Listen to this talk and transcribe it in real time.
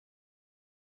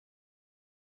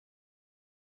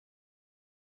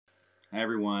Hi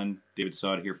everyone, David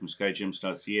Sod here from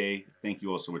Skyjems.ca. Thank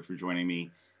you all so much for joining me.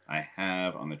 I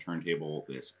have on the turntable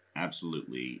this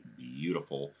absolutely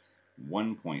beautiful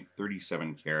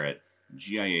 1.37 carat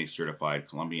GIA certified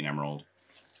Colombian emerald.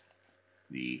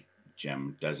 The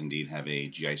gem does indeed have a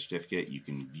GIA certificate. You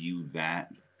can view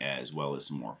that as well as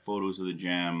some more photos of the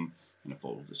gem and a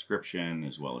photo description,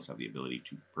 as well as have the ability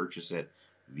to purchase it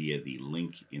via the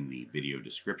link in the video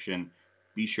description.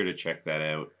 Be sure to check that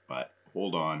out, but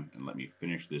hold on and let me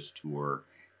finish this tour.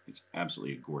 It's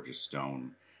absolutely a gorgeous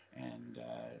stone, and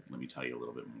let me tell you a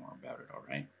little bit more about it, all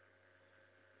right?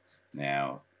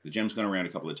 Now, the gem's gone around a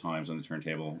couple of times on the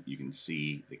turntable. You can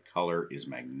see the color is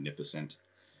magnificent.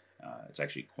 It's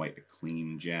actually quite a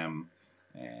clean gem,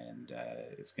 and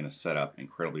it's going to set up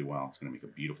incredibly well. It's going to make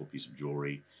a beautiful piece of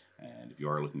jewelry, and if you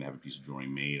are looking to have a piece of jewelry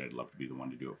made, I'd love to be the one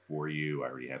to do it for you. I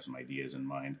already have some ideas in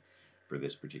mind for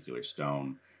this particular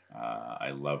stone.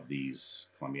 I love these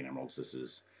Colombian emeralds. This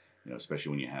is, especially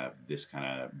when you have this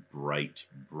kind of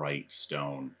bright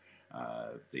stone,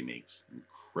 they make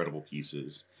incredible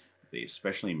pieces. They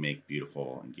especially make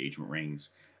beautiful engagement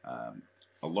rings.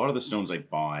 A lot of the stones I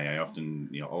buy, I'll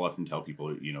often tell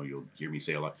people, you'll hear me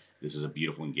say a lot, this is a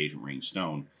beautiful engagement ring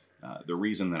stone. The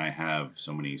reason that I have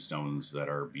so many stones that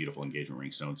are beautiful engagement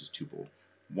ring stones is twofold.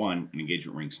 One, an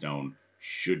engagement ring stone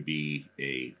should be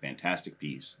a fantastic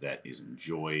piece that is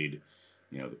enjoyed.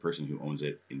 The person who owns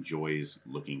it enjoys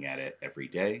looking at it every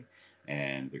day,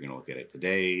 and they're going to look at it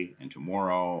today and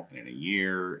tomorrow and in a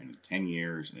year and in 10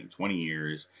 years and in 20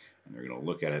 years, and they're going to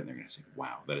look at it and they're going to say,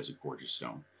 wow, that is a gorgeous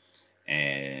stone.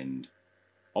 And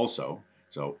also,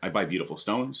 so I buy beautiful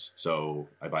stones, so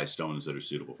I buy stones that are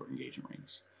suitable for engagement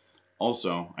rings.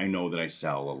 Also, I know that I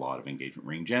sell a lot of engagement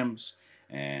ring gems,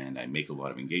 and I make a lot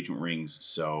of engagement rings,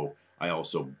 so I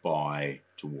also buy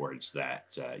towards that,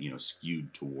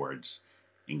 skewed towards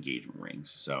engagement rings.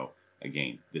 So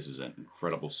again, this is an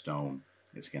incredible stone.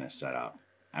 It's going to set up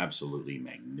absolutely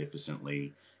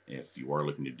magnificently. If you are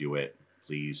looking to do it,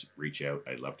 please reach out.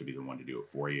 I'd love to be the one to do it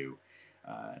for you,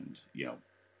 and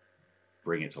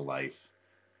bring it to life.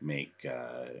 Make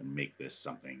this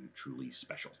something truly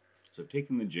special. So I've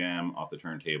taken the gem off the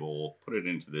turntable, put it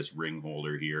into this ring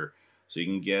holder here, so you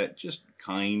can get just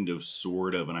kind of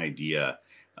sort of an idea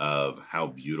of how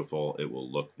beautiful it will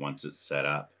look once it's set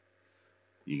up.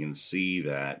 You can see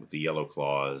that with the yellow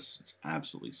claws, it's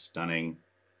absolutely stunning.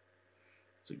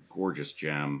 It's a gorgeous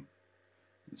gem.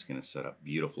 It's going to set up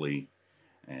beautifully.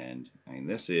 And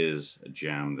this is a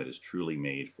gem that is truly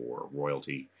made for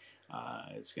royalty.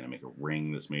 It's going to make a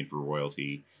ring that's made for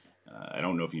royalty. I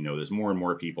don't know if you know this, more and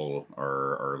more people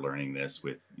are learning this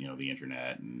with the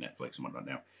internet and Netflix and whatnot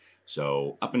now.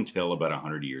 So up until about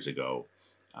 100 years ago,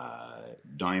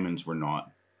 diamonds were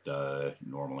not the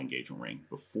normal engagement ring.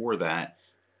 Before that,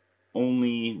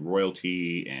 only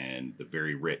royalty and the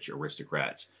very rich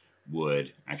aristocrats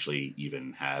would actually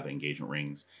even have engagement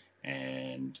rings.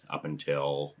 And up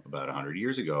until about 100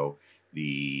 years ago,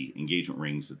 the engagement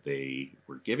rings that they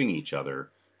were giving each other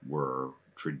were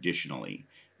traditionally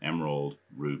emerald,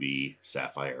 ruby,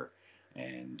 sapphire,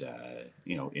 and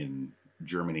in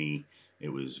Germany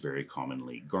it was very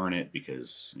commonly garnet,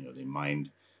 because they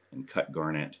mined and cut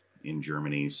garnet in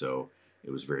Germany, so it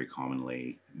was very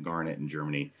commonly garnet in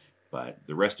Germany. But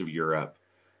the rest of Europe,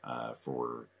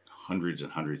 for hundreds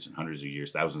and hundreds and hundreds of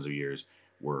years, thousands of years,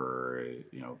 were,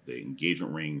 the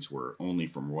engagement rings were only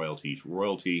from royalty to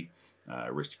royalty,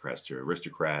 aristocrats to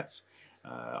aristocrats,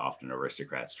 often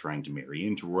aristocrats trying to marry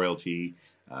into royalty,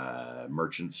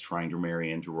 merchants trying to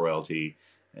marry into royalty,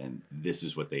 and this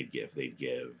is what they'd give. They'd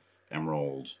give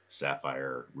emerald,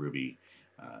 sapphire, ruby,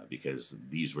 because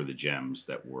these were the gems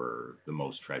that were the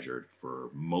most treasured for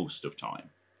most of time.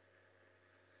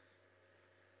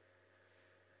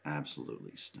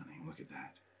 Absolutely stunning. Look at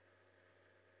that.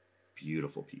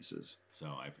 Beautiful pieces.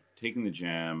 So I've taken the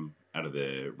gem out of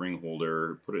the ring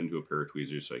holder, put it into a pair of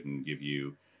tweezers so I can give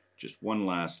you just one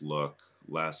last look,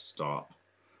 last stop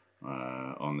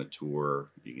on the tour.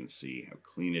 You can see how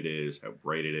clean it is, how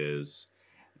bright it is.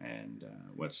 And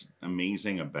what's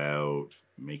amazing about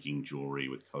making jewelry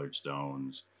with colored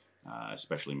stones,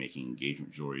 especially making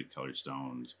engagement jewelry with colored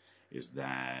stones, is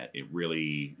that it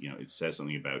really, it says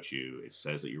something about you. It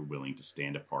says that you're willing to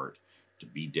stand apart, to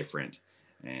be different.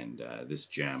 And this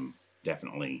gem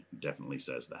definitely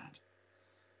says that.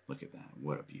 Look at that.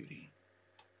 What a beauty.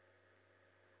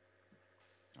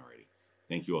 Alrighty.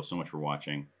 Thank you all so much for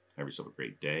watching. Have yourself a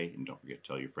great day. And don't forget to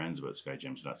tell your friends about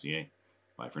Skyjems.ca.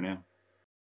 Bye for now.